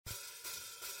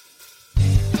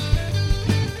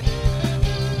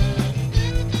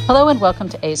Hello and welcome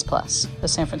to A's Plus, the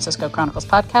San Francisco Chronicles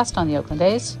podcast on the Oakland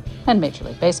A's and Major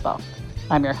League Baseball.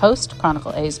 I'm your host,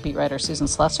 Chronicle A's beat writer Susan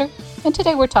Slesser, and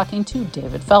today we're talking to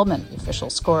David Feldman, the official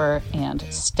scorer and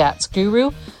stats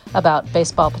guru, about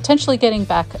baseball potentially getting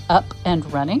back up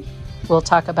and running. We'll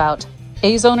talk about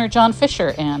A's owner John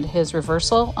Fisher and his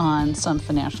reversal on some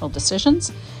financial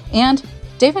decisions, and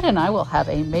David and I will have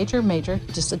a major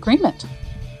disagreement.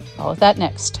 All of that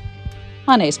next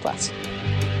on A's Plus.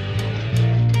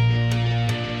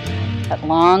 At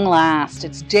long last,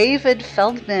 it's David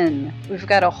Feldman. We've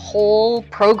got a whole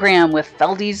program with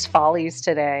Feldy's Follies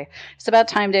today. It's about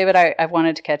time, David. I've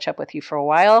wanted to catch up with you for a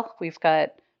while.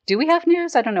 Do we have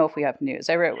news? I don't know if we have news.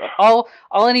 All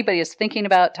anybody is thinking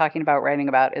about, talking about, writing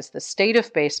about is the state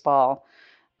of baseball.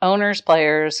 Owners,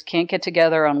 players can't get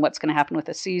together on what's going to happen with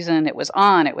the season. It was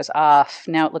on, it was off.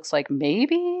 Now it looks like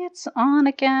maybe it's on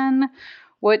again.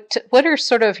 What are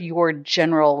sort of your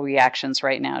general reactions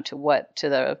right now to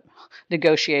the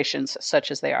negotiations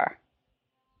such as they are?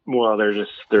 Well,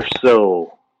 they're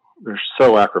so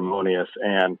acrimonious,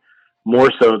 and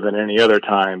more so than any other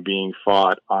time being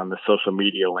fought on the social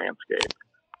media landscape,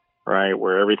 right?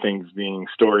 Where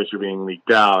stories are being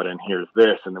leaked out, and here's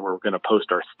this, and then we're going to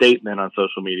post our statement on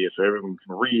social media so everyone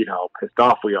can read how pissed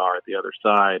off we are at the other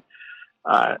side.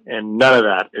 And none of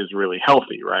that is really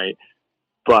healthy, right?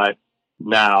 But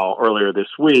now, earlier this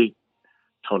week,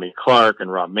 Tony Clark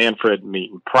and Rob Manfred meet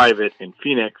in private in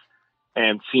Phoenix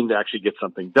and seem to actually get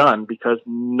something done because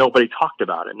nobody talked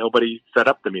about it. Nobody set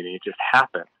up the meeting. It just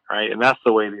happened, right? And that's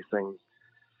the way these things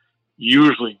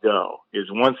usually go, is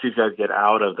once these guys get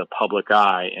out of the public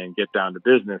eye and get down to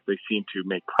business, they seem to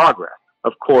make progress.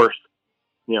 Of course,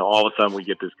 all of a sudden we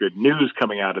get this good news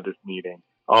coming out of this meeting.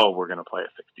 Oh, we're going to play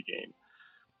a 60-game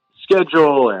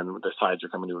schedule and the sides are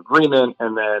coming to agreement.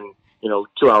 And then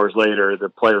 2 hours later, the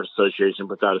Players Association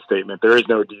puts out a statement. There is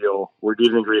no deal. We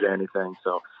didn't agree to anything.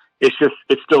 So it's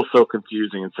still so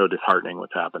confusing and so disheartening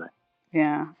what's happening.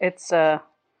 Yeah,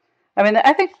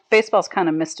 I think baseball's kind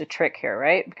of missed a trick here,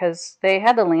 right? Because they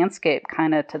had the landscape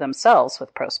kind of to themselves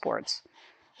with pro sports.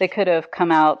 They could have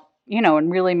come out,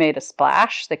 and really made a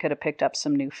splash. They could have picked up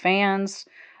some new fans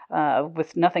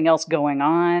with nothing else going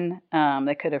on.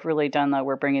 They could have really done the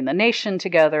 "we're bringing the nation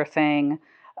together" thing.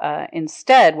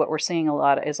 Instead, what we're seeing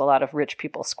is a lot of rich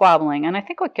people squabbling. And I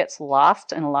think what gets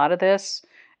lost in a lot of this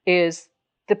is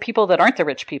the people that aren't the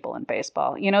rich people in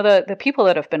baseball. The people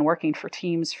that have been working for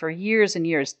teams for years and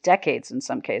years, decades in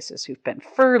some cases, who've been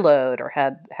furloughed or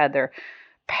had their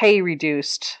pay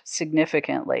reduced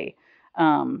significantly.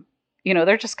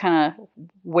 They're just kind of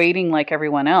waiting like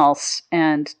everyone else,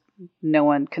 and no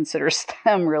one considers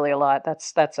them really a lot.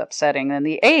 That's upsetting. And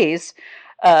the A's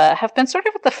have been sort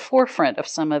of at the forefront of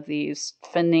some of these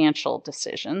financial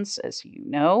decisions, as you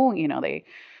know. They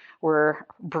were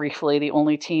briefly the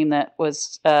only team that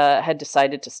had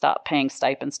decided to stop paying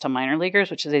stipends to minor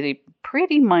leaguers, which is a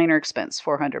pretty minor expense,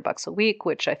 $400 a week,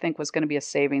 which I think was going to be a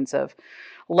savings of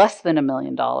less than $1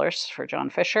 million for John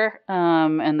Fisher.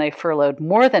 And they furloughed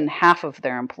more than half of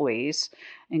their employees,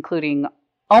 including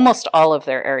almost all of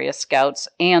their area scouts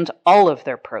and all of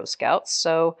their pro scouts.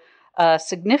 So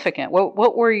significant.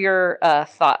 What were your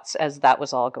thoughts as that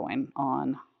was all going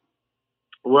on?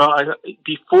 Well,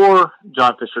 before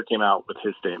John Fisher came out with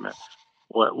his statement,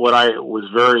 what I was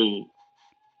very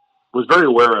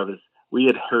aware of is we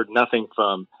had heard nothing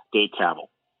from Dave Kaval,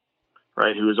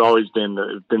 right? Who has always been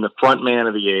the front man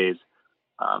of the A's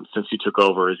since he took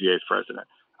over as the A's president.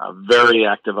 Very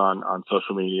active on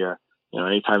social media.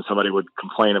 Anytime somebody would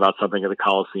complain about something at the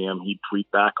Coliseum, he'd tweet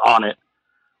back on it.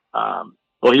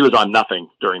 Well, he was on nothing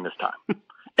during this time.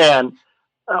 And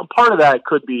part of that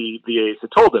could be the A's had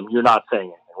told him, you're not saying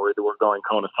anything. We're going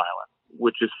Kona silent,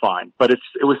 which is fine. But it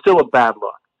was still a bad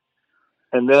look.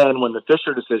 And then when the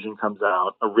Fisher decision comes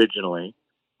out originally,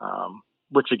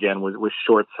 which again was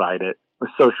short-sighted, was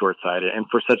so short-sighted, and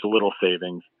for such little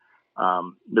savings,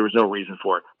 there was no reason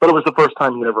for it. But it was the first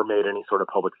time he ever made any sort of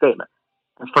public statement.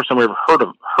 It's the first time we ever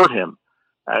heard him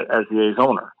as the A's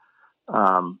owner.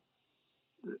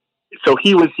 So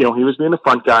he was being the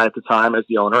front guy at the time as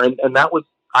the owner, and that was,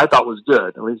 I thought, was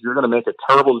good. At least you're going to make a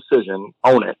terrible decision,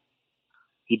 own it.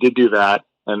 He did do that,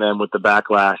 and then with the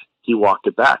backlash, he walked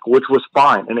it back, which was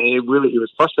fine. And it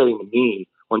was frustrating to me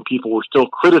when people were still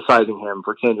criticizing him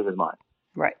for changing his mind.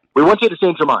 Right. We want you to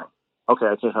change your mind. Okay,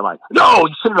 I changed my mind. No,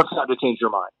 you shouldn't have had to change your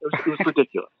mind. It was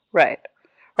ridiculous. Right.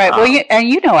 Right.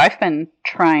 Well, I've been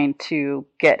trying to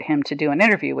get him to do an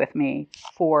interview with me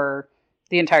for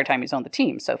the entire time he's on the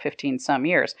team, so 15 some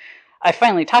years. I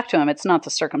finally talked to him. It's not the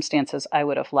circumstances I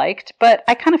would have liked, but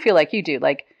I kind of feel like you do.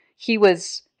 Like, he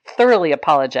was thoroughly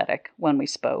apologetic when we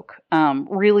spoke,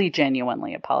 really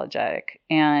genuinely apologetic.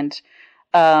 And,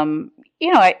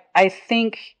 I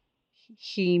think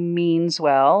he means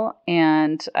well,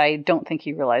 and I don't think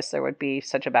he realized there would be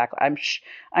such a backlash.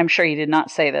 I'm sure he did not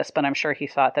say this, but I'm sure he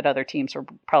thought that other teams were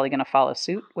probably going to follow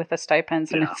suit with the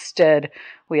stipends. And instead,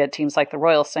 we had teams like the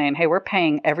Royals saying, hey, we're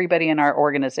paying everybody in our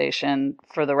organization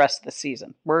for the rest of the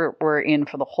season. We're in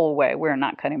for the whole way. We're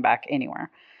not cutting back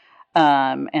anywhere.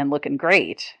 And looking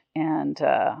great. And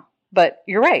but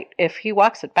you're right. If he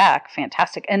walks it back,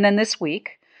 fantastic. And then this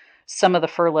week, some of the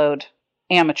furloughed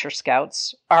amateur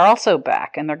scouts are also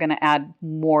back, and they're going to add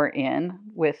more in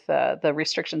with the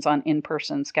restrictions on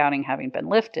in-person scouting having been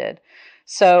lifted.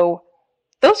 So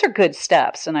those are good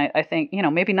steps. And I think,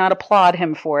 maybe not applaud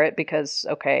him for it because,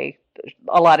 okay,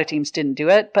 a lot of teams didn't do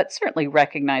it, but certainly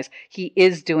recognize he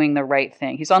is doing the right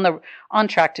thing. He's on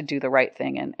track to do the right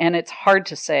thing. And it's hard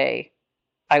to say,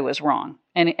 I was wrong.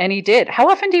 And he did. How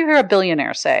often do you hear a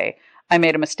billionaire say, I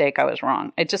made a mistake, I was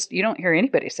wrong? You don't hear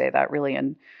anybody say that really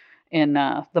in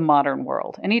the modern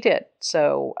world. And he did.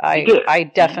 So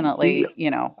I definitely,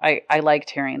 I liked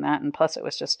hearing that. And plus it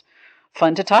was just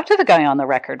fun to talk to the guy on the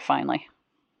record finally.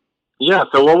 Yeah.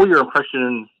 So what were your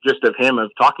impressions just of him,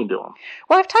 of talking to him?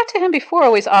 Well, I've talked to him before,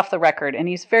 always off the record, and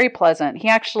he's very pleasant. He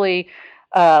actually,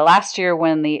 last year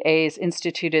when the A's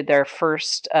instituted their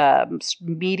first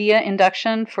media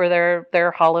induction for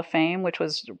their Hall of Fame, which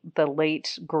was the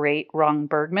late, great Ron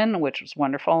Bergman, which was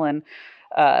wonderful. And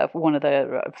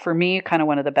for me, kind of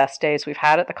one of the best days we've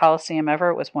had at the Coliseum ever.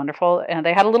 It was wonderful. And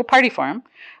they had a little party for him,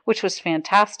 which was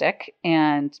fantastic.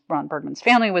 And Ron Bergman's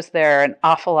family was there, an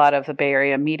awful lot of the Bay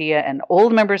Area media and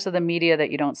old members of the media that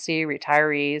you don't see,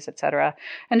 retirees, etc.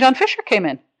 And John Fisher came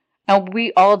in. And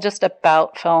we all just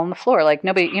about fell on the floor. Like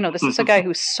nobody, this is a guy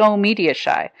who's so media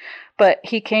shy. But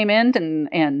he came in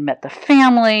and met the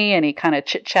family, and he kind of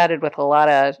chit-chatted with a lot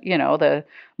of, the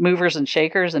movers and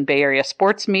shakers in Bay Area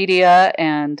sports media.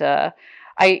 And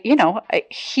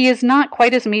he is not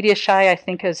quite as media shy, I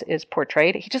think, as is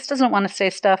portrayed. He just doesn't want to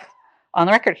say stuff on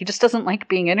the record. He just doesn't like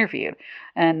being interviewed.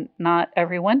 And not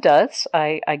everyone does.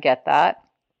 I get that.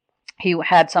 He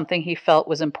had something he felt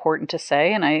was important to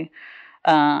say,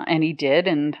 and he did,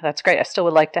 and that's great. I still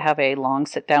would like to have a long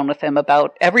sit down with him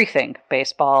about everything,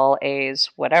 baseball,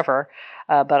 A's, whatever.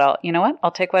 But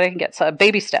I'll take what I can get. So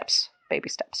baby steps.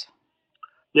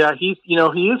 Yeah, he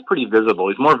is pretty visible.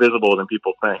 He's more visible than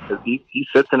people think because he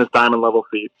sits in his diamond level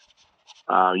seats.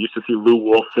 Used to see Lou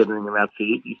Wolf sitting in that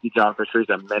seat. You see John Fisher. He's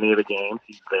at many of the games.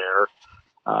 He's there.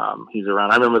 He's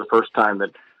around. I remember the first time that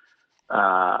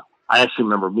I actually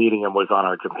remember meeting him was on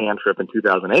our Japan trip in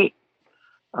 2008.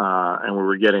 And we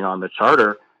were getting on the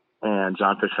charter, and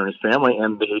John Fisher and his family,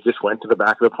 and they just went to the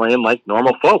back of the plane like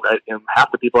normal folk. And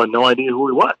half the people had no idea who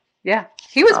he was. Yeah,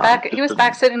 he was back. He was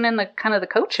back sitting in the kind of the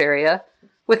coach area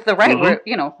with the right, where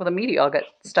where the media all got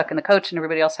stuck in the coach, and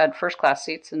everybody else had first class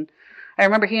seats. And I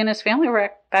remember he and his family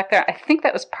were back there. I think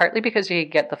that was partly because you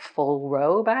could get the full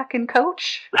row back in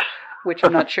coach, which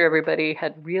I'm not sure everybody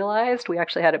had realized. We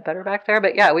actually had it better back there,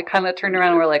 but yeah, we kind of turned around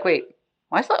and we're like, wait,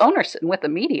 why is the owner sitting with the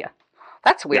media?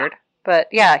 That's weird. Yeah. But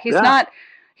yeah,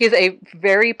 he's a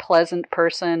very pleasant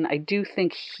person. I do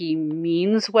think he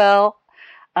means well.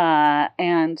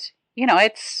 And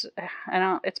it's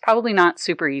probably not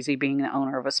super easy being the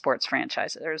owner of a sports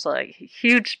franchise. There's a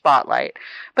huge spotlight,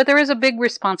 but there is a big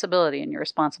responsibility, and you're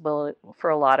responsible for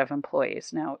a lot of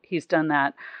employees. Now he's done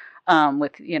that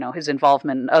with his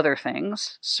involvement in other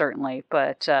things, certainly,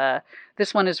 but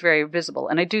this one is very visible.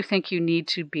 And I do think you need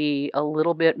to be a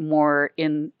little bit more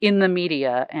in the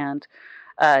media and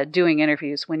doing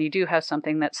interviews when you do have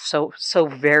something that's so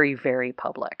very, very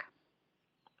public.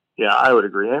 Yeah, I would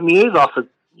agree. And the A's also,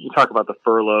 you talk about the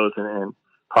furloughs and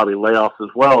probably layoffs as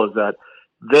well, is that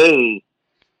they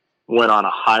went on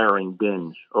a hiring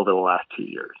binge over the last 2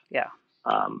 years. Yeah.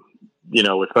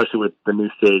 Especially with the new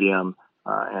stadium,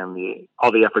 and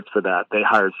all the efforts for that, they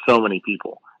hired so many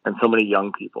people and so many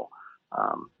young people.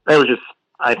 It was just,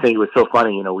 I think it was so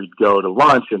funny. We'd go to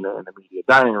lunch in the media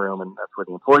dining room, and that's where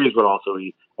the employees would also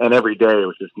eat. And every day it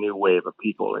was this new wave of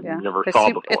people that you never saw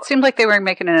before. It seemed like they were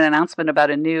making an announcement about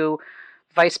a new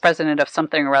vice president of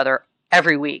something or other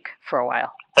every week for a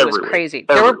while. It was crazy.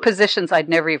 There were positions I'd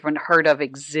never even heard of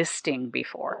existing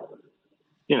before.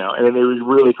 And it was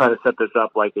really trying to set this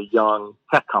up like a young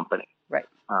tech company. Right.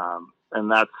 And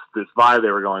that's this vibe they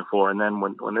were going for. And then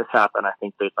when this happened, I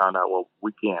think they found out, well,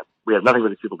 we have nothing for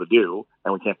these people to do,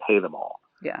 and we can't pay them all.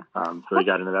 Yeah. So they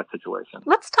got into that situation.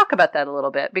 Let's talk about that a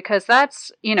little bit, because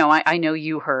that's, I know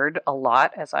you heard a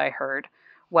lot, as I heard,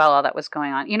 while all that was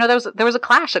going on. There was a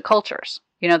clash of cultures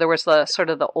There was the sort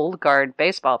of the old guard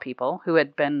baseball people who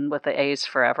had been with the A's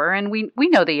forever, and we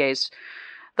know the A's.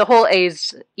 The whole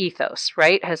A's ethos,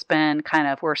 right, has been kind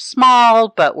of, we're small,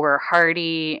 but we're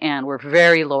hardy and we're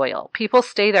very loyal. People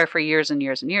stay there for years and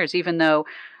years and years, even though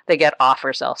they get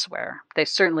offers elsewhere. They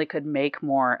certainly could make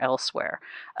more elsewhere.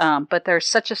 But there's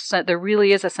there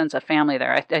really is a sense of family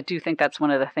there. I do think that's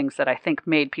one of the things that I think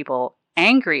made people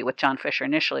angry with John Fisher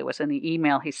initially, was in the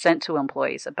email he sent to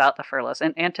employees about the furloughs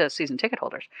and to season ticket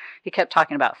holders. He kept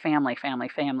talking about family, family,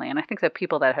 family. And I think that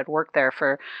people that had worked there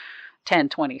for 10,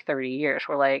 20, 30 years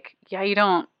were like, yeah, you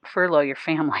don't furlough your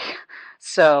family.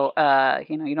 So,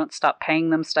 you don't stop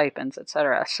paying them stipends,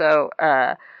 etc. So,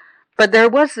 but there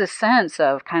was this sense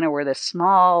of kind of, we're this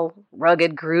small,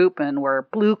 rugged group and we're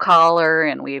blue collar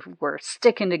and we're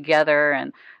sticking together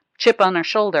and chip on our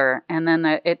shoulder. And then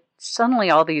it suddenly,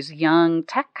 all these young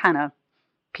tech kind of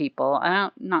people,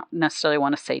 not necessarily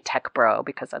want to say tech bro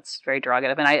because that's very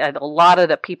derogative, and a lot of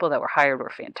the people that were hired were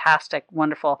fantastic,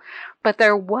 wonderful, but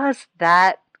there was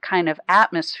that kind of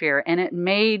atmosphere, and it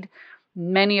made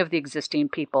many of the existing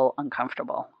people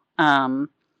uncomfortable.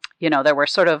 There were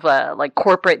sort of like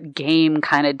corporate game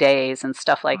kind of days and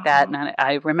stuff like that, and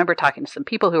I remember talking to some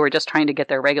people who were just trying to get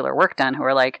their regular work done, who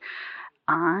were like,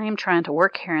 I'm trying to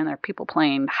work here and there are people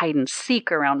playing hide and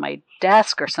seek around my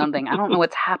desk or something. I don't know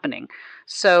what's happening.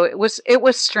 So it was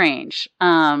strange.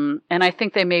 And I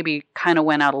think they maybe kind of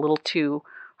went out a little too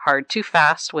hard, too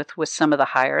fast with some of the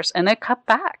hires, and they cut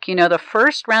back. The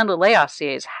first round of layoffs the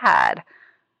A's had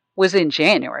was in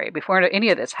January, before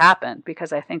any of this happened,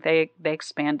 because I think they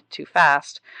expanded too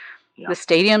fast. Yeah. The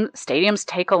stadiums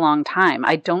take a long time.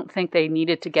 I don't think they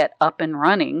needed to get up and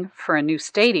running for a new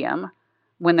stadium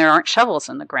when there aren't shovels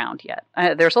in the ground yet.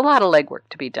 There's a lot of legwork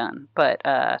to be done, but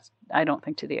I don't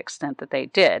think to the extent that they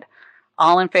did.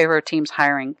 All in favor of teams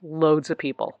hiring loads of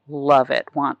people. Love it.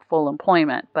 Want full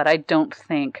employment. But I don't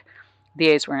think the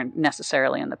A's were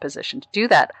necessarily in the position to do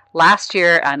that. Last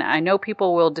year, and I know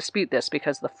people will dispute this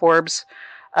because the Forbes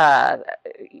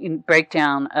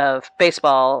breakdown of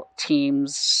baseball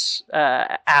teams'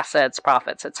 assets,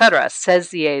 profits, etc., says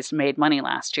the A's made money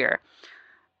last year.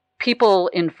 People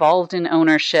involved in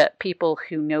ownership, people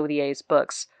who know the A's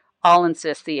books, all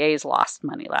insist the A's lost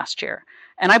money last year.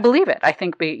 And I believe it. I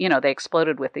think they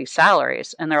exploded with these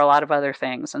salaries, and there are a lot of other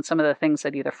things. And some of the things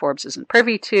that either Forbes isn't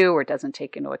privy to or doesn't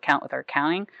take into account with their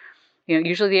accounting.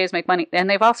 Usually the A's make money, and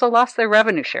they've also lost their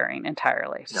revenue sharing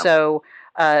entirely. Yep. So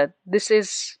this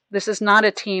is not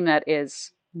a team that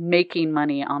is making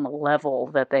money on the level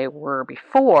that they were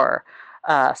before.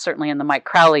 Certainly in the Mike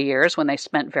Crowley years, when they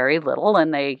spent very little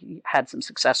and they had some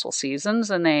successful seasons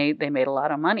and they made a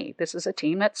lot of money. This is a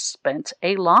team that's spent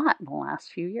a lot in the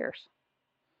last few years.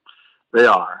 They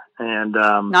are, and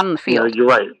not on the field. You're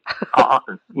right.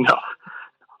 No,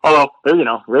 although they're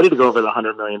ready to go over the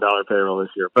 $100 million payroll this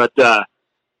year. But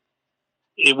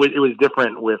it was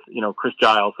different with Chris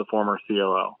Giles, the former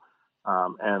COO,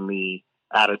 and the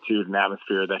attitude and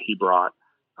atmosphere that he brought.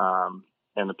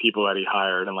 And the people that he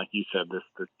hired, and like you said,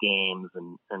 this games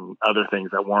and other things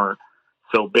that weren't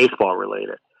so baseball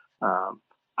related.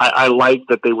 I like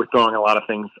that they were throwing a lot of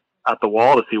things at the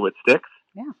wall to see what sticks.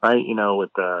 Yeah. Right. With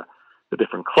the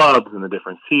different clubs and the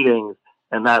different seatings,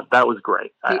 and that was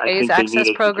great. The A's Access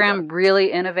program,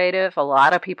 really innovative. A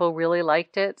lot of people really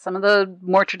liked it. Some of the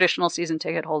more traditional season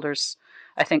ticket holders,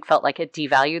 I think, felt like it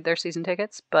devalued their season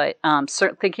tickets. But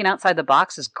thinking outside the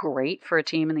box is great for a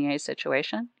team in the A's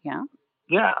situation. Yeah.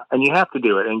 Yeah, and you have to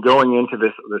do it. And going into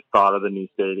this thought of the new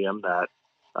stadium, that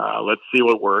let's see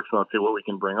what works and let's see what we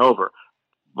can bring over.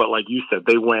 But like you said,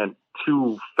 they went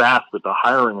too fast with the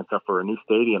hiring and stuff for a new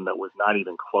stadium that was not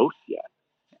even close yet.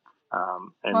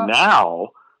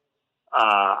 Now,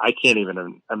 I can't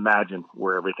even imagine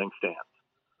where everything stands.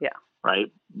 Yeah.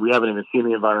 Right? We haven't even seen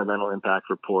the environmental impact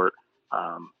report.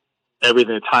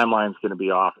 Everything, the timeline's going to be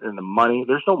off. And the money,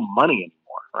 there's no money anymore.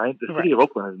 Right? The city of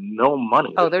Oakland has no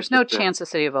money. There's no chance the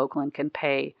city of Oakland can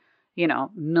pay,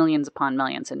 millions upon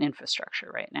millions in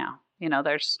infrastructure right now.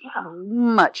 There's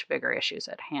much bigger issues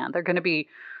at hand. They're going to be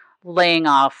laying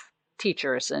off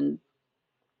teachers and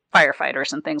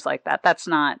firefighters and things like that.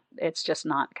 It's just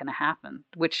not going to happen,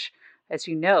 which, as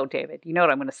you know, David, you know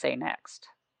what I'm going to say next,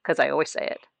 because I always say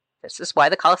it. This is why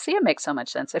the Coliseum makes so much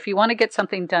sense. If you want to get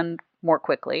something done more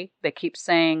quickly, they keep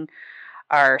saying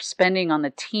our spending on the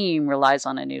team relies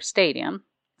on a new stadium.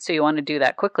 So you want to do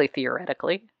that quickly,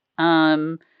 theoretically.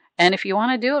 And if you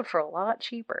want to do it for a lot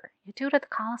cheaper, you do it at the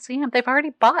Coliseum. They've already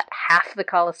bought half the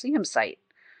Coliseum site.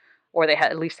 Or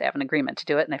at least they have an agreement to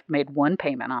do it, and they've made one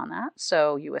payment on that.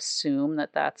 So you assume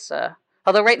that that's...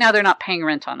 although right now they're not paying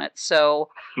rent on it, so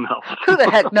no. Who the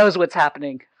heck knows what's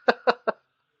happening?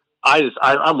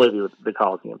 I'm with you with the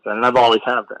Coliseum, and I've always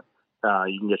have been.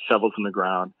 You can get shovels in the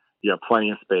ground. You have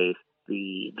plenty of space.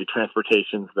 The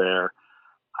transportation's there.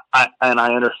 And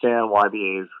I understand why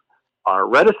the A's are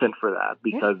reticent for that,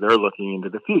 because they're looking into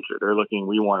the future. They're looking,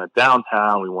 we want a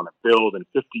downtown, we want to build in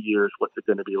 50 years. What's it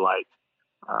going to be like?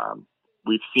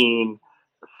 We've seen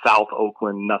South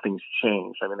Oakland, nothing's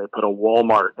changed. I mean, they put a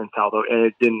Walmart in South Oakland and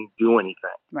it didn't do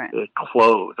anything. Right. It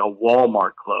closed. A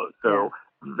Walmart closed. So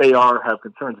they have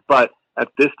concerns. But at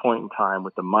this point in time,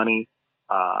 with the money,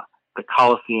 the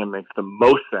Coliseum makes the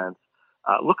most sense.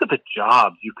 Look at the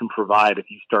jobs you can provide if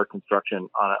you start construction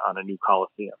on a new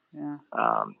Coliseum. Yeah.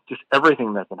 Just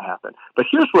everything that can happen. But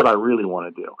here's what I really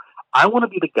want to do. I want to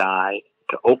be the guy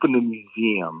to open a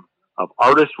museum of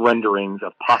artist renderings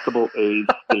of possible A's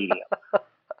stadium.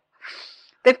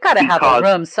 They've got to have a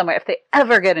room somewhere. If they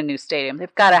ever get a new stadium,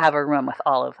 they've got to have a room with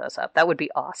all of those up. That would be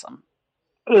awesome.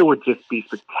 It would just be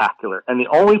spectacular. And the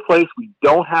only place we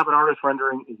don't have an artist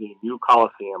rendering is a new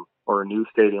Coliseum or a new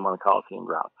stadium on the Coliseum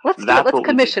ground. Let's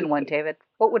commission one, David.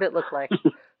 What would it look like?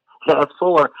 Let's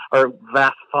pull our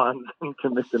vast funds and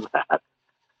commission that.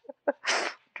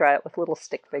 Try it with little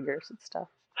stick figures and stuff.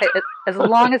 Hey, as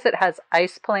long as it has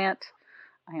ice plant,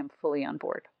 I am fully on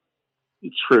board.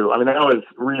 It's true. I mean, that was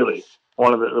really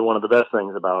one of the best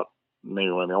things about,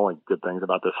 maybe one of the only good things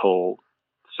about this whole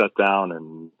shutdown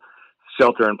and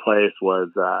shelter in place was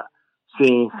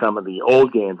seeing some of the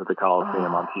old games at the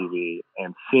Coliseum on TV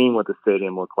and seeing what the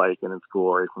stadium looked like in its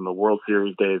glory from the World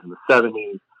Series days in the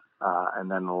 70s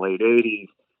and then the late 80s.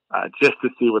 Just to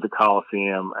see what the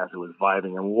Coliseum as it was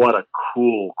vibing, and what a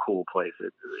cool place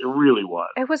it really was.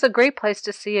 It was a great place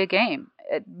to see a game.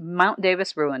 Mount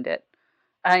Davis ruined it.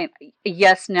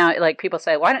 Yes, now, like, people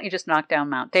say, why don't you just knock down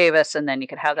Mount Davis and then you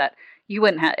could have that? You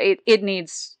wouldn't have it. It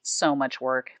needs so much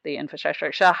work, the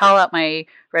infrastructure. Shall I haul out my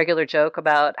regular joke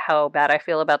about how bad I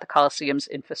feel about the Coliseum's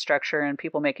infrastructure and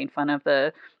people making fun of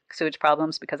the sewage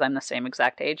problems because I'm the same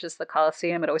exact age as the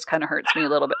Coliseum? It always kind of hurts me a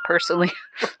little bit personally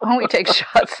when we take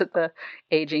shots at the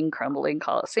aging, crumbling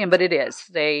Coliseum. But it is.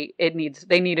 They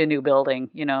need a new building.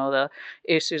 You know, the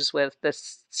issues with the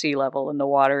sea level and the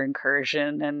water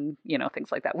incursion and, you know,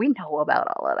 things like that. We know about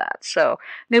all of that. So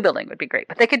new building would be great.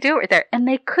 But they could do it right there. And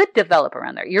they could develop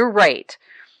around there. You're right.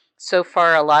 So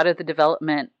far, a lot of the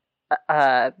development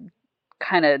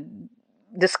kind of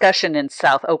discussion in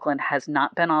South Oakland has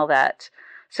not been all that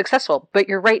successful, but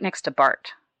you're right next to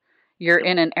BART. You're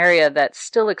in an area that's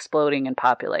still exploding in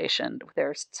population.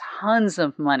 There's tons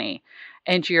of money,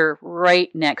 and you're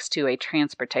right next to a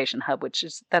transportation hub,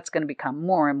 that's going to become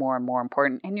more and more and more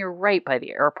important. And you're right by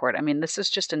the airport. I mean, this is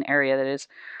just an area that is,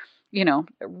 you know,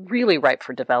 really ripe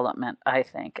for development, I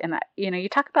think. And, you know, you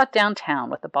talk about downtown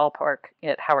with the ballpark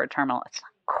at Howard Terminal. It's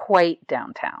not quite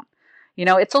downtown. You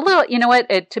know, it's a little, you know what,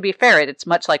 to be fair, it's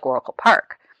much like Oracle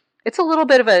Park. It's a little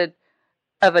bit of a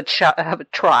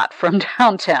trot from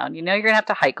downtown. You know, you're going to have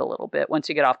to hike a little bit once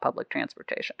you get off public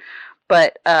transportation.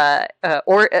 But,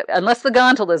 or unless the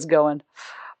gondola's going.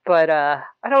 But I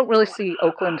don't really see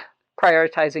Oakland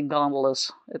prioritizing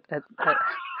gondolas at the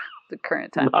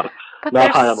current time. But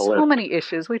there's so many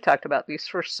issues. We talked about these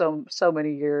for so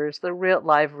many years. The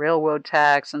live railroad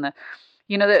tax and the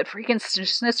freaking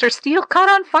Sinister Steel caught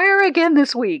on fire again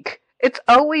this week. It's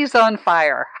always on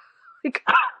fire. Like,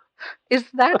 is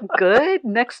that good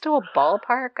next to a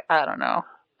ballpark? I don't know.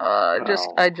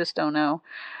 I just don't know.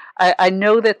 I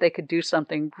know that they could do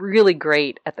something really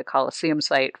great at the Coliseum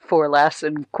site for less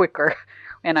and quicker.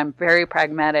 And I'm very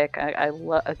pragmatic. I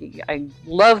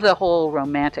love the whole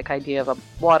romantic idea of a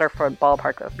waterfront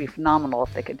ballpark. It would be phenomenal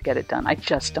if they could get it done. I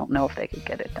just don't know if they could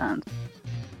get it done.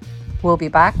 We'll be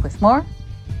back with more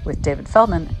with David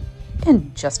Feldman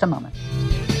in just a moment.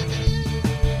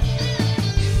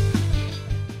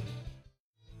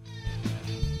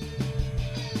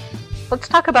 Let's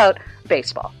talk about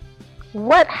baseball.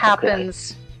 What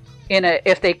happens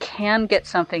if they can get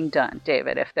something done,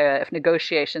 David? If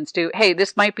negotiations do, hey,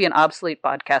 this might be an obsolete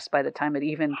podcast by the time it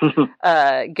even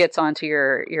gets onto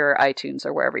your iTunes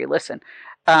or wherever you listen.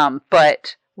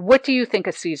 But what do you think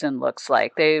a season looks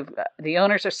like? The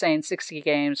owners are saying 60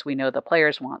 games. We know the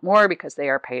players want more because they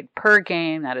are paid per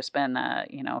game. That has been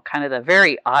kind of the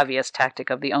very obvious tactic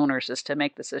of the owners, is to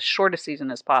make this as short a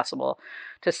season as possible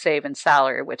to save in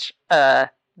salary, which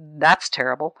that's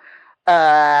terrible.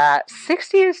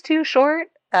 60 is too short.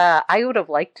 I would have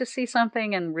liked to see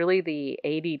something in really the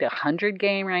 80 to 100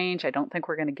 game range. I don't think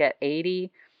we're going to get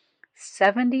 80,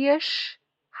 70-ish,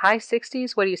 high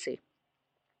 60s. What do you see?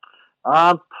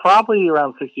 Probably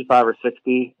around 65 or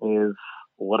 60 is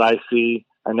what I see.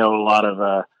 I know a lot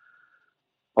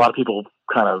of people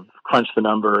kind of crunch the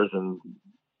numbers and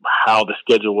how the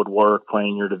schedule would work,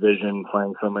 playing your division,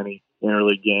 playing so many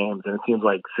interleague games. And it seems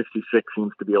like 66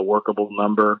 seems to be a workable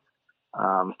number,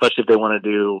 especially if they want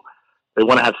to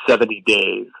have 70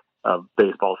 days of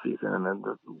baseball season. And then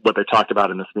what they talked about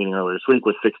in this meeting earlier this week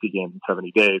was 60 games in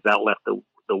 70 days. That left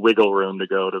the wiggle room to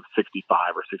go to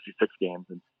 65 or 66 games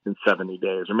in 70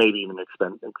 days, or maybe even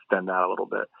extend that a little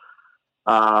bit.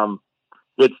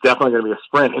 It's definitely going to be a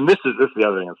sprint. And this is the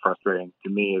other thing that's frustrating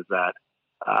to me is that,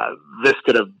 this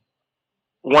could have,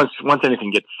 once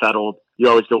anything gets settled, you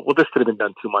always go, well, this could have been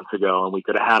done 2 months ago and we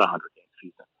could have had a 100-game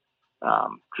season.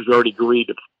 Cause we already agreed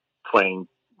to playing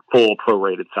full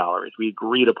prorated salaries. We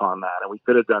agreed upon that and we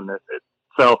could have done this.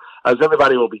 So as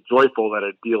everybody will be joyful that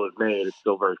a deal is made, it's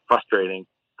still very frustrating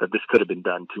that this could have been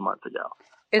done 2 months ago.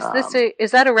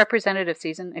 Is that a representative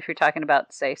season? If you're talking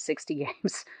about, say, 60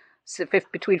 games,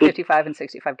 between 55 and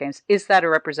 65 games, is that a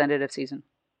representative season?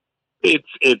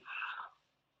 It's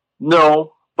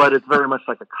no, but it's very much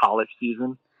like a college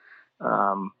season.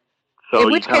 So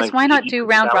in which case, why not do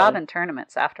round robin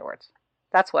tournaments afterwards?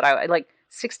 That's what I like.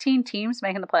 16 teams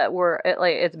making the play.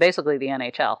 It's basically the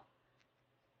NHL.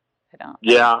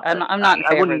 I'm not in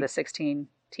favor of the 16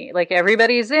 team. Like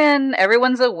everybody's in,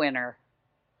 everyone's a winner.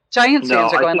 Giants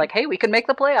fans are going like, "Hey, we can make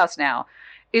the playoffs now."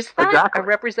 Is that a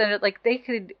representative? Like they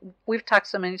could. We've talked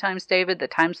so many times, David. The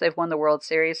times they've won the World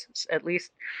Series, at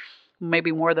least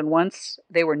maybe more than once,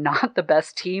 they were not the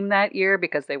best team that year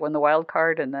because they won the wild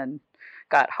card and then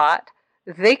got hot.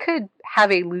 They could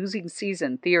have a losing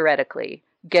season theoretically,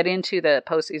 get into the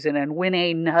postseason and win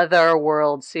another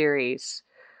World Series.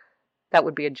 That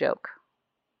would be a joke.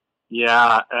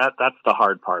 Yeah, that's the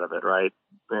hard part of it, right?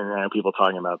 And people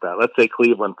talking about that. Let's say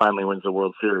Cleveland finally wins the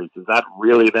World Series. Is that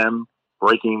really them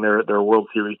breaking their World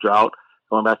Series drought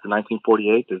going back to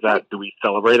 1948? Do we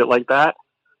celebrate it like that?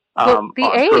 Well, the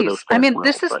A's,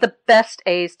 this is the best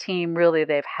A's team really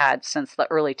they've had since the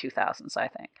early 2000s, I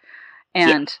think.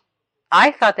 And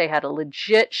I thought they had a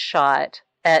legit shot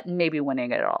at maybe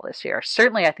winning it all this year.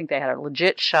 Certainly, I think they had a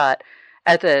legit shot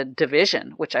at the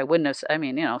division, which I wouldn't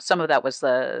have. Some of that was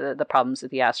the problems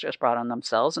that the Astros brought on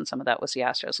themselves, and some of that was the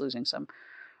Astros losing some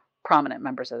prominent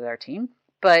members of their team.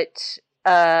 But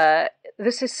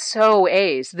this is so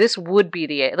A's. This would be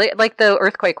the A's, like the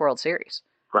Earthquake World Series.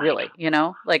 Right. Really,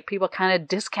 like people kind of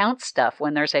discount stuff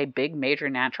when there's a big major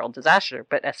natural disaster,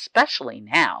 but especially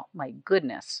now, my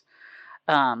goodness.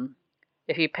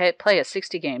 If you play a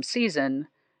 60-game season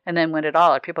and then win it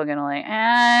all, are people going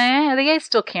to the A's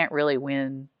still can't really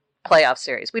win playoff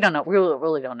series. We don't know. We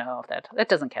really don't know if that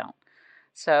doesn't count.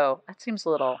 So that seems a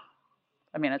little,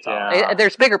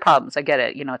 there's bigger problems. I get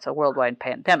it. It's a worldwide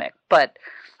pandemic, but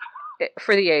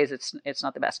for the A's, it's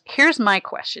not the best. Here's my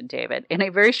question, David. In a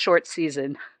very short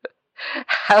season,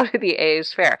 how do the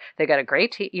A's fare? They got a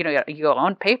great team. You go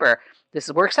on paper,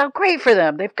 this works out great for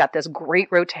them. They've got this great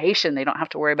rotation. They don't have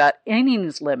to worry about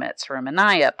innings limits from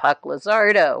Anaya, Puck,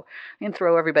 Luzardo. They can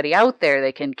throw everybody out there.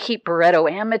 They can keep Barreto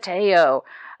and Mateo.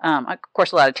 Of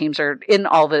course, a lot of teams are in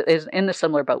the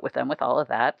similar boat with them, with all of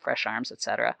that, fresh arms,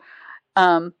 etc.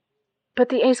 But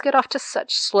the A's get off to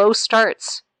such slow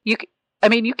starts. You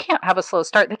can't have a slow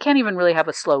start. They can't even really have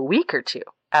a slow week or two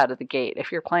out of the gate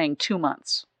if you're playing 2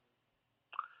 months.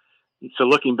 So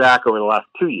looking back over the last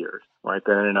 2 years, right,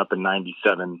 that ended up in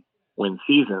 97 win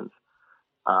seasons,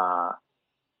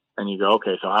 and you go,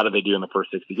 okay, so how did they do in the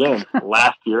first 60 games?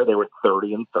 Last year they were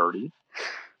 30-30,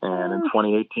 and in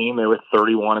 2018 they were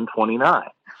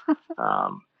 31-29.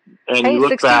 And you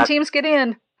look 16 back, teams get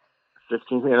in.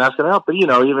 16 teams, and that's going to help. But even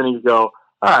if you go,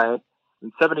 all right,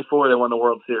 in 74 they won the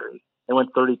World Series. They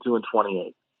went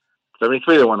 32-28.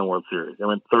 73 they won the World Series. They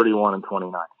went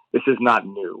 31-29. This is not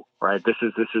new, right? This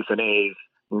is an A's,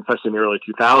 especially in the early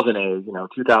 2000 A's.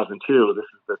 2002. This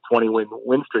is the 20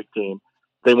 win streak team.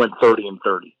 They went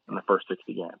 30-30 in the first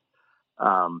 60 games.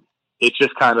 It's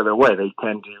just kind of their way. They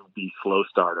tend to be slow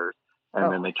starters,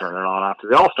 and then they turn it on after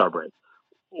the All-Star break.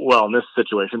 Well, in this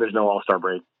situation, there's no All-Star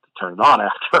break to turn it on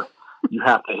after. You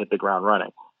have to hit the ground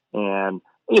running, and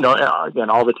again,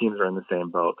 all the teams are in the same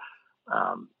boat.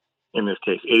 In this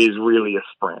case, it is really a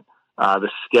sprint. The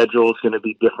schedule is going to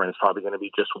be different. It's probably going to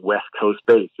be just West Coast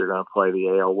based. You're going to play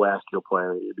the AL West. You'll play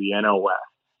the NL West.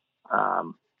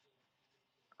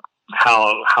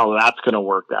 How that's going to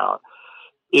work out.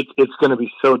 It's going to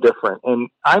be so different. And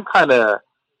I'm kind of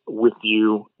with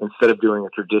you. Instead of doing a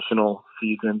traditional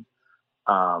season,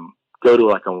 go to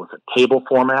like almost a table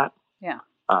format. Yeah.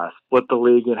 Split the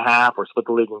league in half or split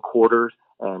the league in quarters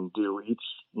and do each,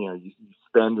 you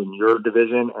spend in your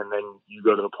division and then you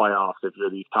go to the playoffs if you're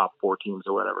these top 4 teams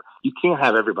or whatever. You can't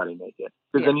have everybody make it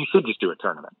because then you should just do a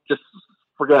tournament. Just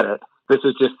forget it This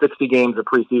is just 60 games of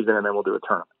preseason, and then we'll do a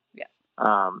tournament. Yeah.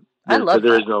 I love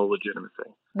there is no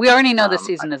legitimacy. We already know the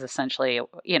season is essentially,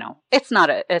 it's not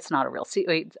a real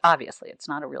season. Obviously, it's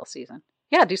not a real season.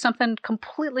 Yeah, do something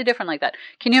completely different like that.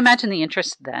 Can you imagine the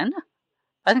interest then?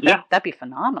 I think that'd be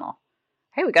phenomenal.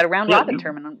 Hey, we got a round robin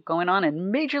tournament going on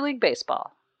in Major League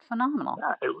Baseball. Phenomenal.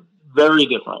 Yeah, it was very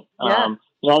different. Yeah.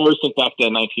 I always think back to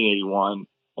 1981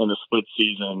 and the split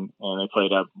season, and they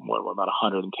played up about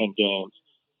 110 games,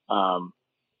 and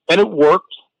it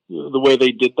worked the way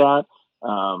they did that.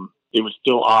 It was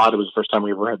still odd. It was the first time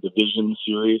we ever had division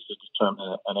series to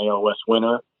determine an AL West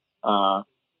winner.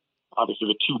 Obviously,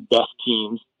 the two best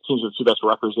teams with the two best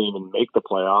records didn't even make the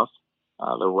playoffs.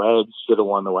 The Reds should have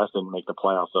won the West, didn't make the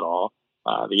playoffs at all.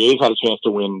 The A's had a chance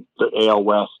to win the AL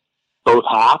West both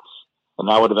halves, and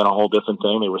that would have been a whole different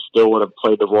thing. They would have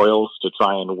played the Royals to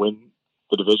try and win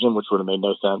the division, which would have made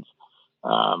no sense.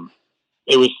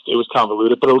 It was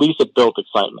convoluted, but at least it built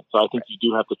excitement. So I think you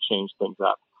do have to change things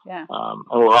up. Yeah. And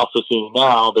we're also seeing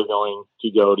now they're going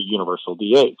to go to universal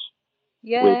DH.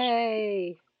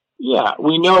 Yay!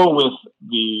 We know with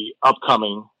the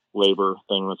upcoming labor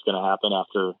thing that's going to happen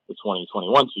after the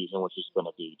 2021 season, which is going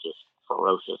to be just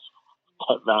ferocious,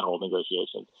 that whole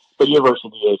negotiation. But universal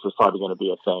DH is probably going to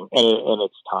be a thing, and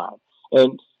it's time.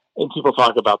 And people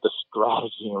talk about the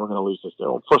strategy, and we're going to lose this.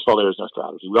 First of all, there is no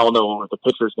strategy. We all know if the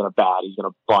pitcher is going to bat, he's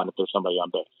going to bunt if there's somebody on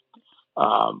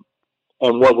base.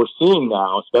 And what we're seeing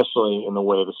now, especially in the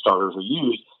way the starters are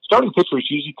used, starting pitchers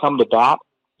usually come to bat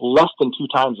less than 2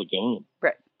 times a game.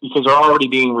 Right. Because they're already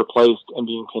being replaced and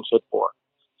being pinch hit for.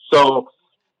 So,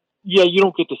 you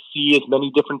don't get to see as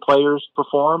many different players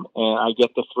perform, and I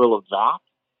get the thrill of that,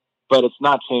 but it's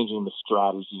not changing the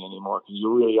strategy anymore because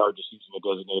you really are just using a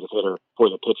designated hitter for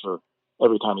the pitcher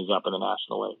every time he's up in the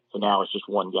National League. So now it's just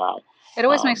one guy. It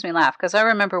always makes me laugh because I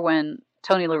remember when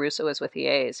Tony La Russa was with the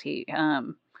A's, he,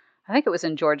 I think it was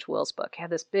in George Will's book, he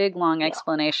had this big, long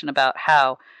explanation about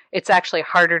how it's actually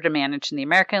harder to manage in the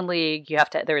American League.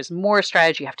 There is more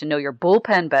strategy. You have to know your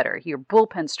bullpen better. Your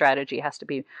bullpen strategy has to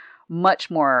be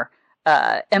much more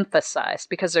emphasized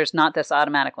because there's not this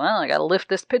automatic, I got to lift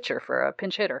this pitcher for a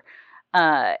pinch hitter.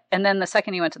 And then the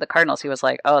second he went to the Cardinals, he was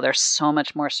like, oh, there's so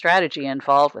much more strategy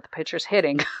involved with pitchers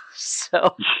hitting.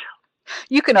 So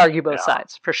you can argue both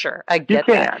sides for sure. I get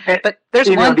that. But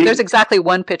there's exactly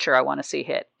one pitcher I want to see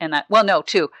hit. And that, well, no,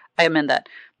 2. I amend that.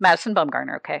 Madison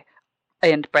Bumgarner, okay.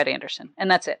 And Brett Anderson. And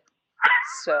that's it.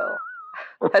 So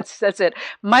that's it.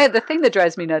 The thing that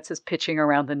drives me nuts is pitching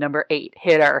around the number 8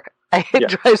 hitter. It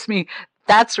drives me.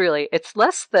 It's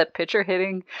less the pitcher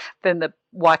hitting than the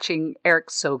watching Eric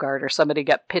Sogard or somebody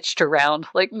get pitched around.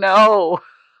 Like, no.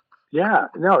 Yeah,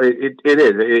 no, it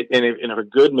is. And if a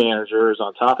good manager is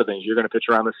on top of things, you're going to pitch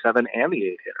around the 7 and the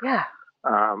 8 hitter. Yeah.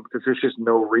 Because there's just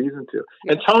no reason to.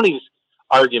 Yeah. And Tony's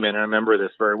argument, and I remember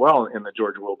this very well in the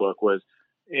George Will book, was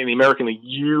in the American League,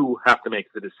 you have to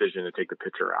make the decision to take the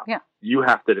pitcher out. Yeah. You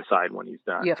have to decide when he's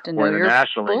done. You have to know your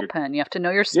bullpen. You have to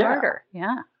know your starter.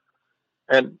 Yeah.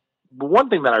 And one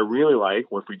thing that I really like,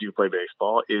 if we do play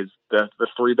baseball, is the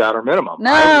 3-batter minimum.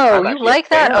 No, you like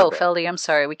that? Oh, Feldy, I'm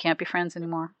sorry. We can't be friends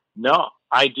anymore. No,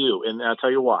 I do. And I'll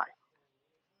tell you why.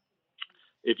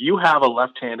 If you have a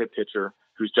left-handed pitcher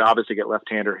whose job is to get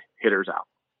left-handed hitters out,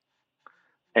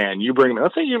 and you bring him,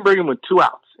 let's say you bring him with 2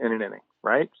 outs in an inning,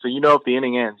 right? So if the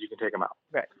inning ends, you can take him out.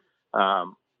 Right.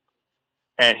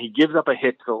 And he gives up a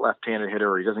hit to the left-handed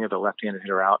hitter, or he doesn't get the left-handed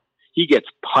hitter out, he gets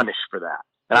punished for that.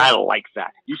 And I like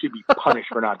that. You should be punished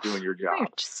for not doing your job. You're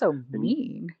just so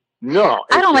mean. No.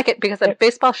 I don't like it because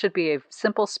baseball should be a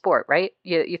simple sport, right?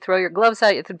 You throw your gloves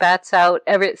out, you throw bats out,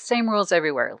 same rules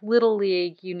everywhere. Little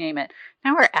league, you name it.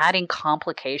 Now we're adding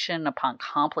complication upon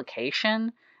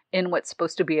complication in what's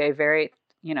supposed to be a very,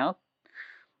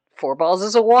 4 balls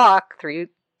is a walk, 3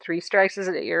 strikes is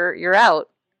you're out.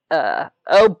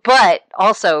 But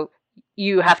also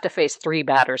you have to face 3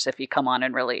 batters if you come on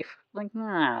in relief. Like,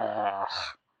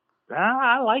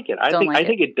 I like it. I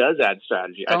think it does add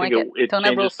strategy. I think it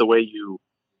changes the way you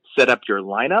set up your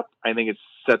lineup. I think it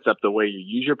sets up the way you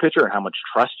use your pitcher and how much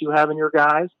trust you have in your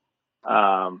guys.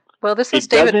 Well, this is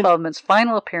David Feldman's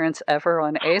final appearance ever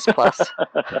on A's Plus.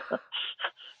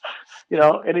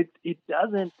 And it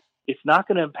doesn't. It's not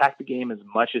going to impact the game as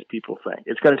much as people think.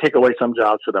 It's going to take away some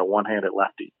jobs for that one-handed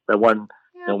lefty, that one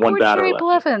batter. Jerry lefty.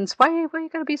 Blevins. Why are you going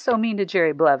to be so mean to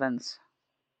Jerry Blevins?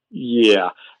 Yeah,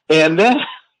 and then.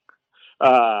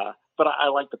 But I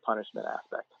like the punishment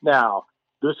aspect. Now,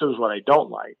 this is what I don't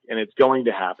like, and it's going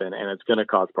to happen, and it's going to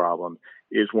cause problems,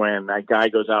 is when that guy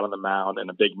goes out on the mound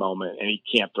in a big moment and he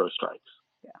can't throw strikes.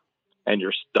 Yeah. And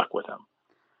you're stuck with him.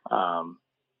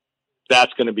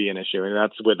 that's going to be an issue. And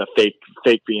that's with a fake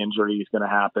the injury is going to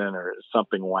happen or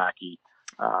something wacky.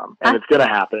 And it's going to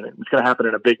happen. It's going to happen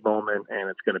in a big moment, and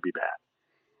it's going to be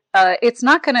bad. It's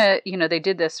not going to, they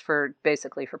did this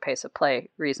basically for pace of play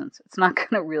reasons. It's not going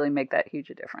to really make that huge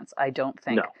a difference, I don't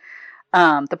think.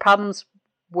 No. The problems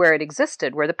where it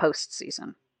existed were the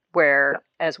postseason, where,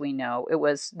 as we know,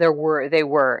 they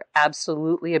were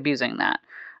absolutely abusing that,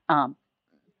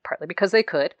 partly because they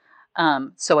could.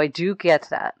 So I do get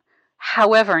that.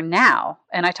 However, now,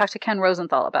 and I talked to Ken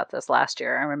Rosenthal about this last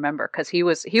year, I remember, because he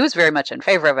was very much in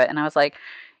favor of it, and I was like,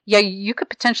 yeah, you could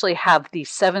potentially have the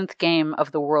 7th game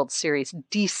of the World Series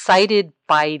decided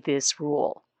by this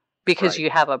rule, because you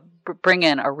have bring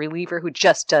in a reliever who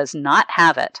just does not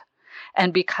have it,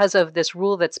 and because of this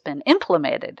rule that's been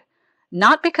implemented,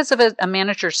 not because of a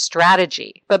manager's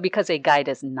strategy, but because a guy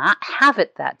does not have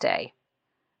it that day,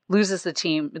 loses the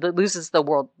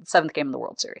 7th game of the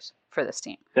World Series for this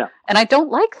team. Yeah. And I don't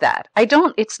like that.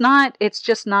 It's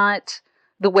just not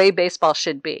the way baseball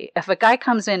should be. If a guy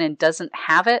comes in and doesn't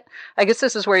have it, I guess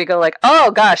this is where you go like,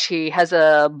 oh gosh, he has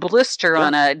a blister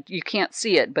on you can't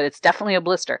see it, but it's definitely a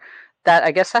blister.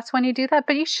 I guess that's when you do that,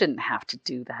 but you shouldn't have to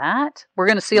do that. We're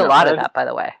going to see a lot of that, by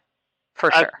the way. For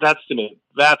sure.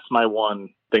 That's my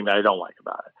one thing that I don't like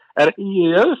about it. And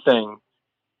the other thing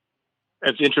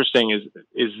that's interesting is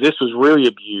this was really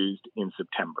abused in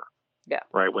September. Yeah.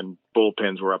 Right. When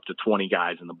bullpens were up to 20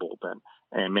 guys in the bullpen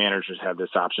and managers had this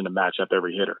option to match up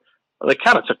every hitter. Well, they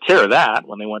kind of took care of that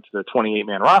when they went to the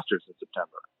 28-man rosters in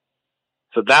September.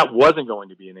 So that wasn't going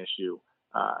to be an issue,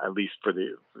 at least for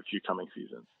the few coming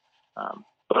seasons.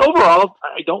 But overall,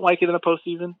 I don't like it in the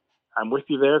postseason. I'm with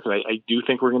you there because I do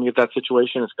think we're going to get that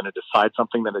situation. It's going to decide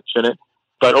something that it shouldn't.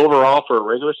 But overall, for a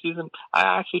regular season, I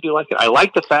actually do like it. I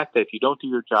like the fact that if you don't do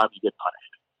your job, you get punished.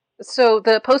 So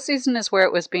the postseason is where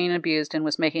it was being abused and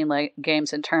was making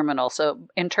games interminable.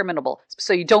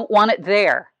 So you don't want it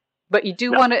there, but you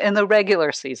do want it in the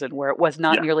regular season where it was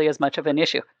not nearly as much of an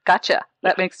issue. Gotcha.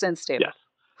 That makes sense, David. Yes.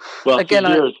 Well, again,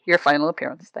 your final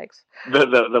appearance. Thanks.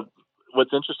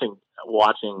 What's interesting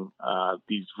watching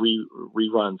these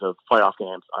reruns of playoff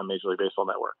games on Major League Baseball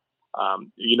Network,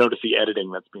 you notice the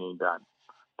editing that's being done.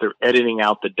 They're editing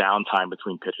out the downtime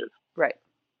between pitches. Right.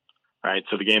 Right.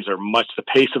 So the games are the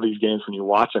pace of these games when you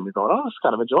watch them, you're going, oh, it's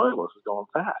kind of enjoyable. This is going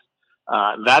fast.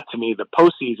 That to me, the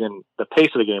postseason, the pace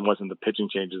of the game wasn't the pitching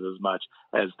changes as much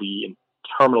as the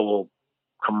interminable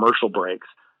commercial breaks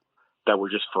that were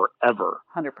just forever.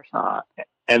 100%.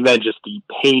 And then just the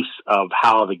pace of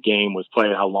how the game was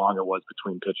played, how long it was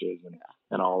between pitches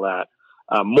and all that.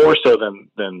 More so than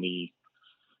the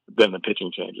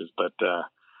pitching changes. But,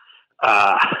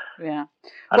 yeah.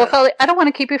 Well, Felly, I don't want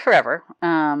to keep you forever,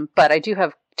 but I do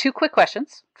have 2 quick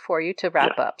questions for you to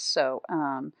wrap up. So,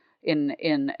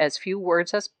 in as few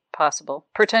words as possible,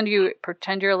 pretend you're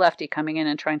a lefty coming in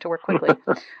and trying to work quickly.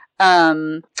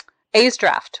 A's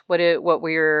draft. What were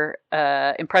your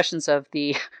impressions of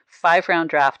the 5-round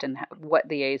draft and what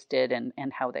the A's did and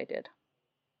how they did?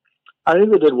 I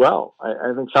think they did well.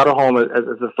 I think Soderholm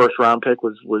as the first round pick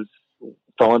was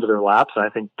fell into their laps, and I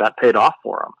think that paid off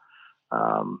for them.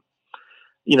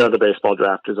 The baseball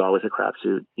draft is always a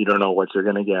crapshoot. You don't know what you're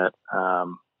going to get.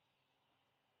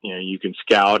 You can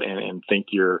scout and think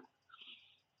you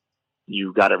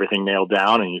got everything nailed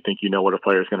down and you think you know what a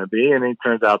player is going to be. And it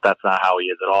turns out that's not how he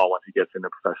is at all once he gets into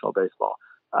professional baseball.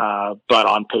 But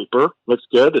on paper, looks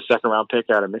good. The 2nd round pick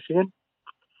out of Michigan,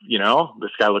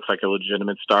 this guy looks like a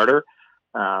legitimate starter.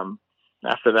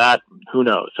 After that, who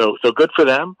knows? So good for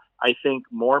them. I think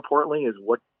more importantly is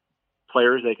what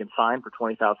players they can sign for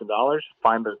 $20,000,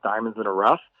 find those diamonds in a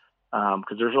rough.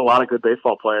 Cause there's a lot of good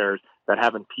baseball players that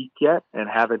haven't peaked yet and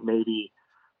haven't maybe,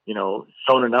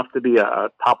 shown enough to be a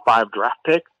top 5 draft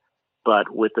pick. But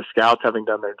with the scouts having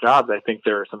done their jobs, I think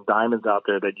there are some diamonds out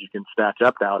there that you can snatch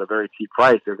up now at a very cheap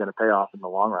price. They're going to pay off in the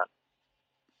long run.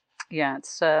 Yeah,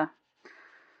 it's,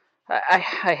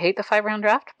 I hate the 5-round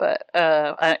draft, but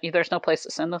there's no place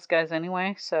to send those guys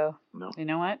anyway. So You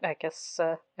know what? I guess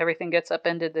everything gets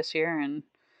upended this year, and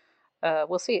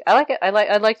we'll see. I like it. I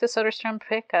like the Soderstrom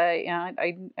pick.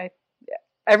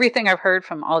 Everything I've heard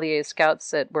from all the A's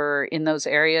scouts that were in those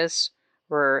areas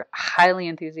were highly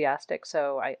enthusiastic.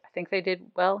 So I think they did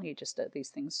well. These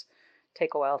things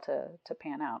take a while to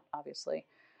pan out, obviously.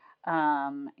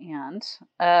 My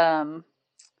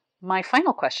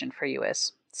final question for you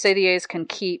is, say the A's can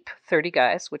keep 30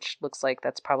 guys, which looks like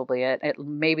that's probably it.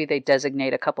 Maybe they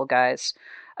designate a couple guys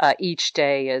each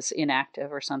day as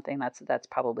inactive or something. That's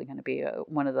probably going to be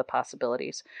one of the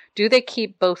possibilities. Do they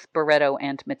keep both Barreto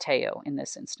and Mateo in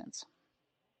this instance?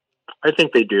 I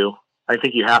think they do. I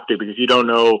think you have to, because you don't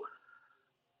know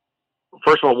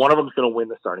first of all, one of them is going to win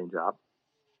the starting job,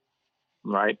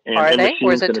 right? And, Are they? The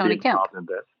or is it team's Tony Kemp? In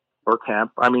this. Or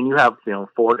Kemp. I mean, you have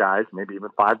 4 guys, maybe even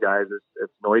 5 guys.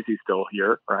 It's Noisy still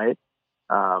here, right?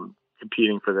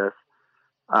 Competing for this.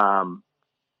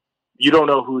 You don't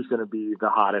know who's going to be the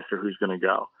hottest or who's going to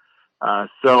go.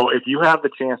 So if you have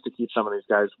the chance to keep some of these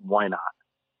guys, why not?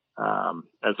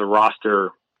 As a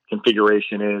roster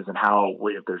configuration is, and how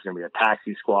if there's going to be a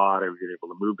taxi squad, or you're able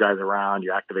to move guys around,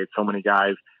 you activate so many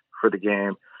guys for the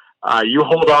game. You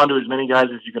hold on to as many guys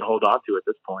as you can hold on to at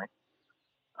this point.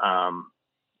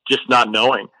 Just not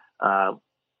knowing.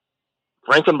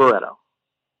 Franklin Barreto,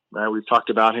 right? We've talked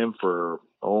about him for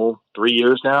 3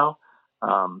 years now,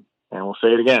 and we'll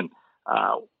say it again.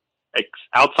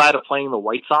 Outside of playing the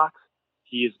White Sox,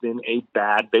 he has been a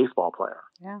bad baseball player.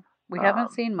 Yeah, we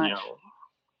haven't seen much.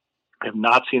 I have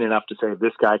not seen enough to say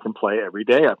this guy can play every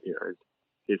day up here.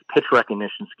 His pitch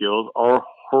recognition skills are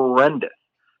horrendous.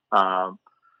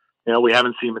 We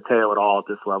haven't seen Mateo at all at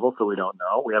this level, so we don't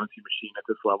know. We haven't seen Machine at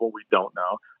this level. We don't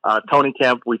know. Tony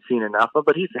Kemp, we've seen enough of,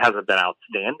 but he hasn't been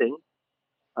outstanding.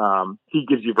 He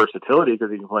gives you versatility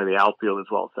because he can play the outfield as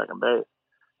well as second base.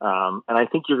 And I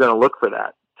think you're going to look for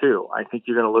that too. I think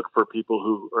you're going to look for people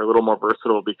who are a little more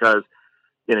versatile, because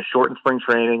in a shortened spring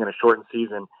training and a shortened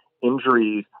season,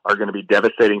 injuries are going to be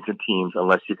devastating to teams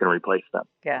unless you can replace them.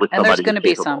 Yeah, and there's going to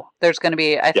be some. There's going to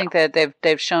be. I think that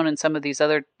they've shown in some of these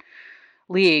other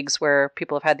leagues where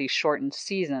people have had these shortened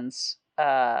seasons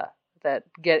that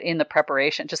get in the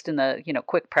preparation, just in the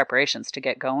quick preparations to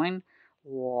get going. A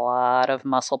lot of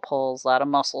muscle pulls, a lot of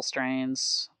muscle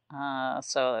strains.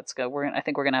 So that's good. I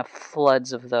think we're going to have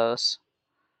floods of those.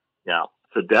 Yeah.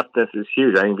 So depthness is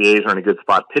huge. I think the A's are in a good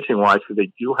spot pitching wise, because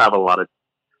they do have a lot of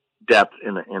depth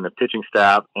in the pitching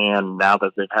staff, and now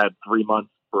that they've had 3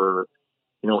 months for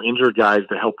injured guys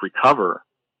to help recover,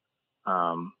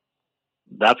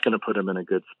 that's going to put them in a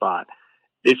good spot.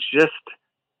 It's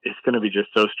going to be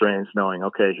just so strange knowing,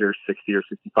 okay, here's 60 or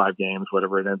 65 games,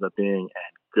 whatever it ends up being,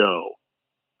 and go.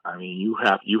 I mean, you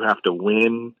have to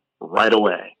win right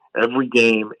away. Every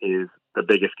game is the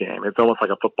biggest game. It's almost like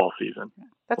a football season.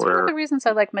 That's one of the reasons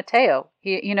I like Mateo.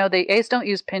 The A's don't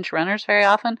use pinch runners very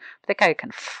often, but that guy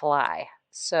can fly.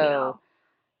 So,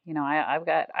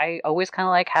 I always kind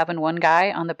of like having one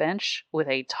guy on the bench with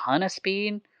a ton of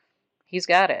speed. He's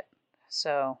got it.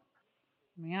 So,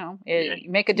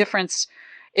 make a difference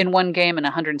in one game in a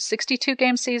 162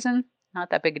 game season.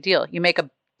 Not that big a deal. You make a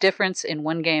difference in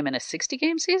one game in a 60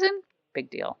 game season. Big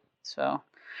deal. So,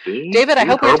 David, I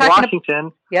hope we're talking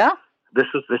Washington. Yeah. This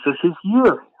is his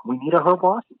year. We need a Herb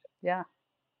Washington. Yeah,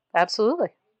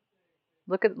 absolutely.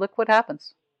 Look what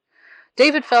happens.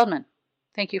 David Feldman,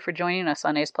 thank you for joining us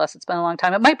on A's Plus. It's been a long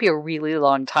time. It might be a really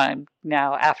long time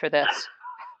now after this,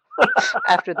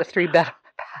 after the 3-bet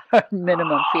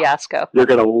minimum fiasco. You're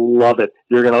gonna love it.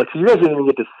 You guys didn't even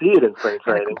get to see it in spring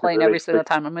training. I complain every single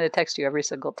time. I'm going to text you every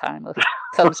single time with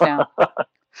thumbs down.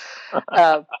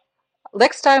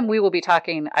 Next time we will be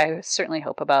talking, I certainly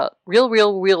hope, about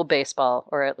real baseball,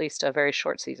 or at least a very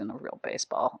short season of real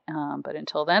baseball. But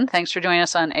until then, thanks for joining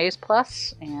us on A's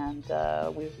Plus, and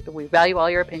we value all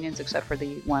your opinions except for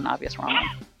the one obvious wrong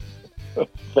one.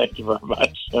 Thank you very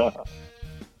much.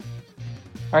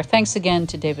 Our thanks again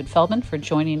to David Feldman for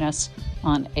joining us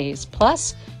on A's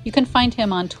Plus. You can find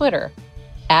him on Twitter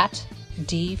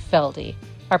 @dfeldy.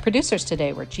 Our producers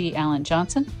today were G. Allen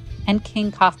Johnson and King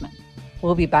Kaufman.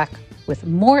 We'll be back with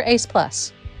more A's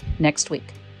Plus next week.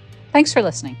 Thanks for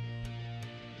listening.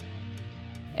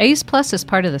 A's Plus is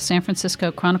part of the San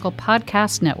Francisco Chronicle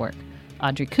Podcast Network.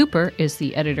 Audrey Cooper is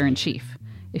the editor-in-chief.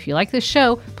 If you like this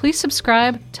show, please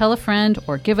subscribe, tell a friend,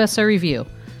 or give us a review.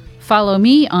 Follow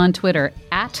me on Twitter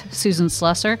 @Susan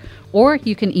Slusser, or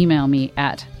you can email me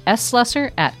at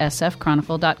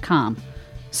slusser@sfchronicle.com.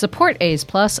 Support A's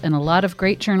Plus and a lot of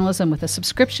great journalism with a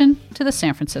subscription to the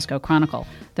San Francisco Chronicle.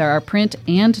 There are print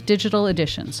and digital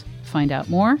editions. Find out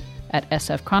more at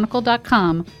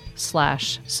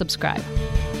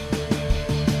sfchronicle.com/subscribe.